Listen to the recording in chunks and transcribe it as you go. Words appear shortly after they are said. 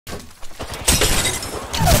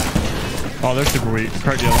Oh, they're super weak.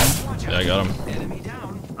 Cracked the other one. Yeah, I got him.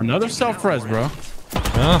 Another self-res, bro.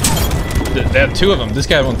 They had two of them. This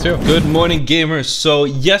guy had one too. Good morning, gamers. So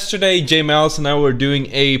yesterday, jmeyels and I were doing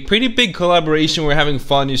a pretty big collaboration. We're having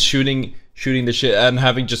fun, just shooting the shit and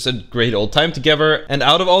having just a great old time together. And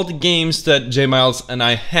out of all the games that jmeyels and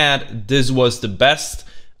I had, this was the best.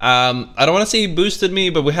 I don't want to say he boosted me,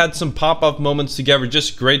 but we had some pop-up moments together,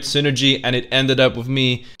 just great synergy, and it ended up with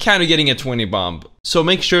me kind of getting a 20 bomb. So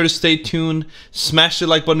make sure to stay tuned, smash the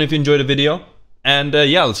like button if you enjoyed the video, and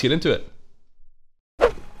yeah, let's get into it.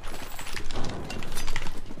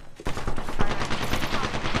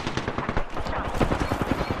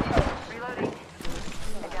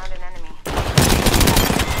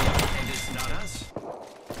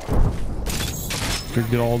 Could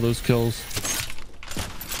get all those kills.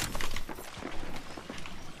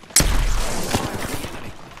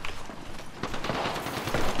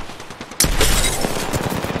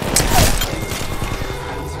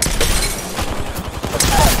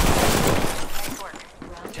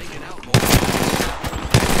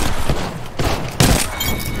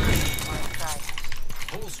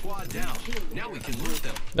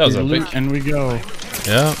 That was epic. And we go.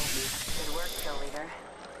 Yeah.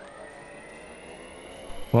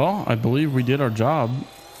 Well, I believe we did our job. I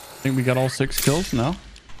think we got all 6 kills now.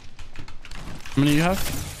 How many do you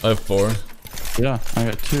have? I have 4. Yeah, I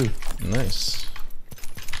got 2. Nice.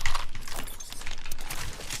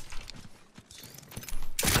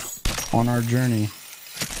 On our journey.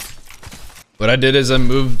 What I did is I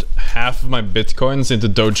moved half of my bitcoins into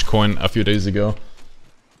Dogecoin a few days ago.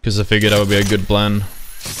 Because I figured that would be a good plan.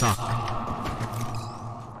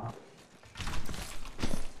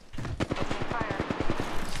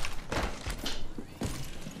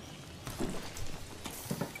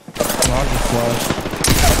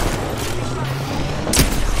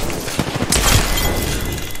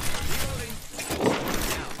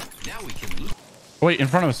 Wait, in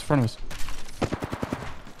front of us, in front of us.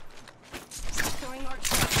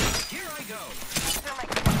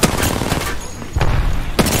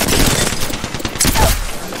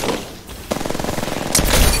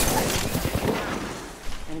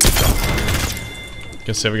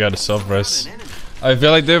 Guess we got a self-res. I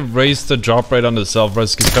feel like they've raised the drop rate on the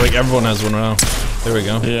self-res because I feel like everyone has one now. There we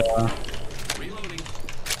go. Yeah.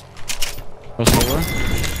 Go slower.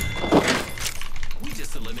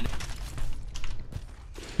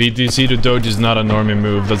 BTC to Doge is not a normie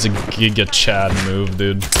move. That's a Giga Chad move,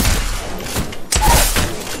 dude.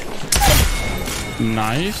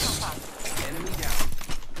 Nice.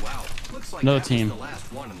 Another team.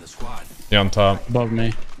 Yeah, on top. Above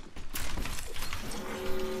me.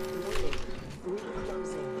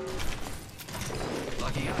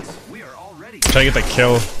 Try to get the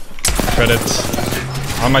kill. Credits.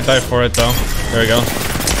 I might die for it though. There we go.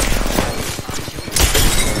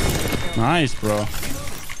 Nice, bro.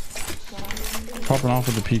 Popping off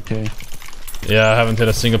with the PK. Yeah, I haven't hit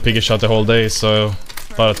a single PK shot the whole day, so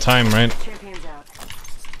about a time, right?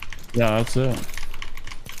 Yeah, that's it.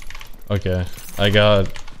 Okay, I got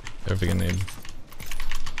everything I need.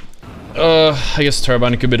 I guess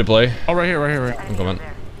Turbine could be the play. Oh, right here, right here, right here. I'm coming.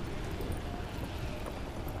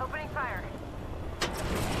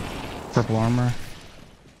 Purple armor.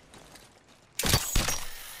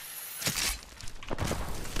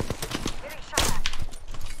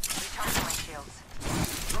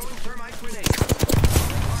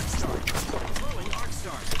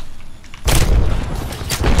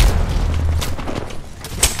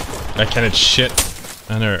 I can't hit shit.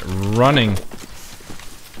 And they're running.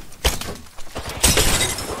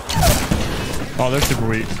 Oh, they're super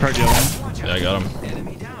weak. Cracked the other one. Yeah, I got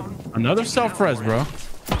him. Another self-res, bro.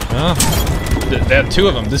 They had 2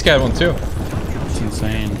 of them. This guy had one too. It's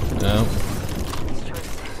insane. No.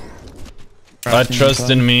 I trust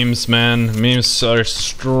in memes, man. Memes are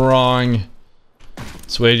strong.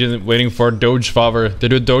 It's waiting for Doge favor. They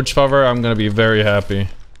do Doge favor, I'm gonna be very happy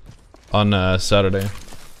on Saturday.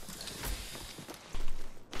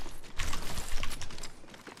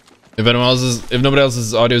 If nobody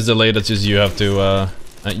else's audio is delayed, that's just you have to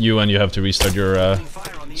you have to restart your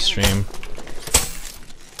stream.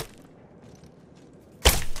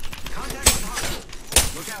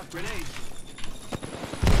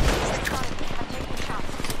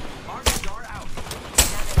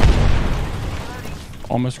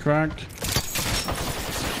 Almost cracked.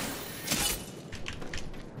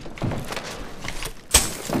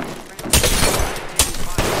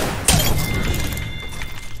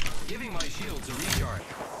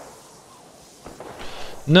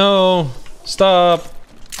 No! Stop!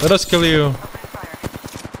 Let us kill you.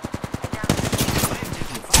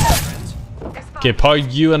 Okay,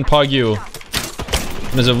 pog you and pog you.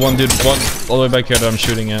 And there's a one dude all the way back here that I'm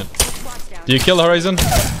shooting at. Do you kill Horizon?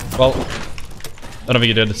 Well, I don't think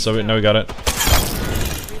you did, so now we got it.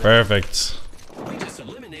 Perfect. We just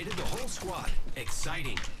eliminated the whole squad.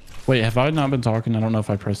 Exciting. Wait, have I not been talking? I don't know if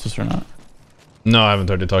I pressed this or not. No, I haven't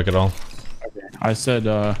heard you talk at all. Okay. I said,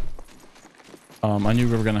 I knew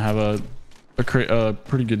we were gonna have a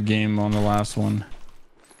pretty good game on the last one.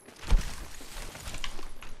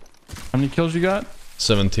 How many kills you got?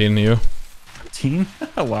 17, you? 15?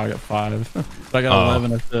 Wow, I got 5. But I got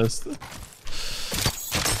 11 assists.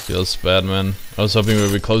 Feels bad, man. I was hoping we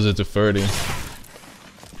would be closer to 30.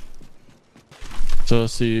 So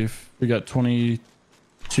let's see if we got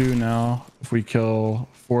 22 now. If we kill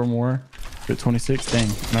 4 more, we get 26. Dang,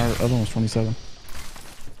 and our other one was 27.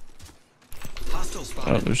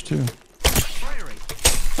 Oh, there's 2. Firing.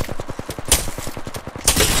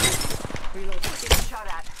 Reload. Getting shot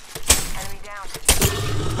at. Enemy down.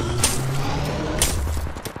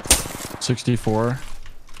 64.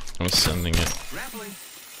 I'm sending it. Grappling.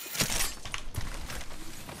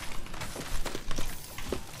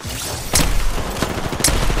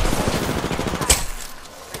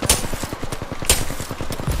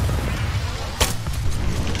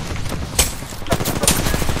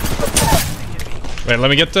 Wait, let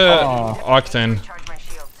me get the Octane. Charge my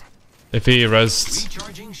shields. If he rests.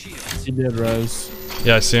 Recharging shields. He did res.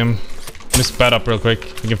 Yeah, I see him. Let me spat up real quick.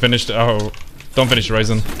 You can finish the. Oh, don't finish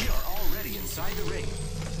Horizon. We are already inside the ring.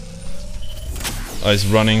 Oh, he's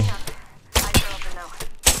running. I throw up the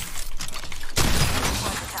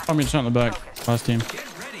note. I mean, shot in the back. Last team. Get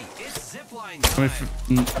ready. It's zipline I time.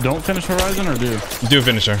 mean, don't finish Horizon or do? Do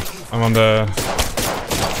finish her. I'm on the.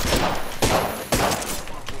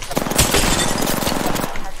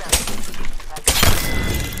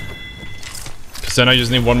 So now I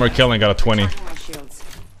just need one more kill and got a 20. Charging my shields.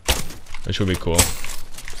 Which would be cool.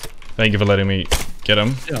 Thank you for letting me get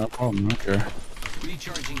him. Yeah, no problem. I don't care.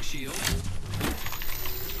 Recharging shield.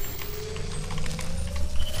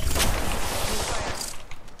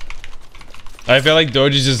 I feel like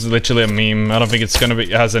Doge is just literally a meme. I don't think it's gonna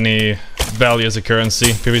be has any value as a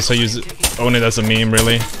currency. People still own it as a meme,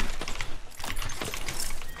 really.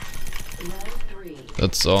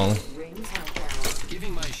 That's all.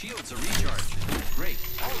 Giving my shields a recharge. Great.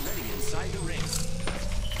 Already inside the ring.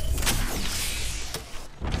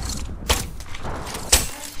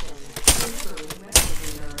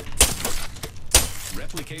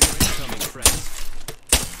 Replicator incoming, friends.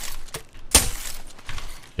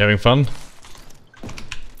 You having fun?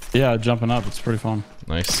 Yeah, jumping up. It's pretty fun.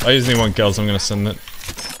 Nice. I just need 1 kill, so I'm gonna send it.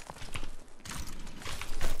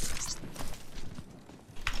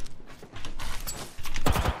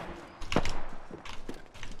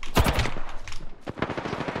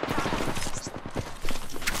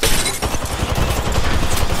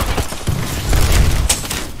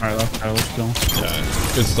 Alright, let's go.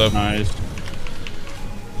 Yeah, good stuff. Nice.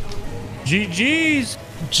 GG's!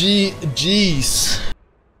 GG's.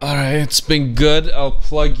 Alright, it's been good. I'll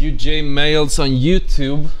plug you jmeyels on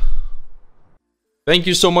YouTube. Thank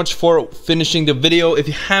you so much for finishing the video. If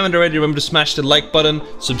you haven't already, remember to smash the like button,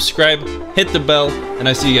 subscribe, hit the bell, and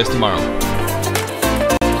I see you guys tomorrow.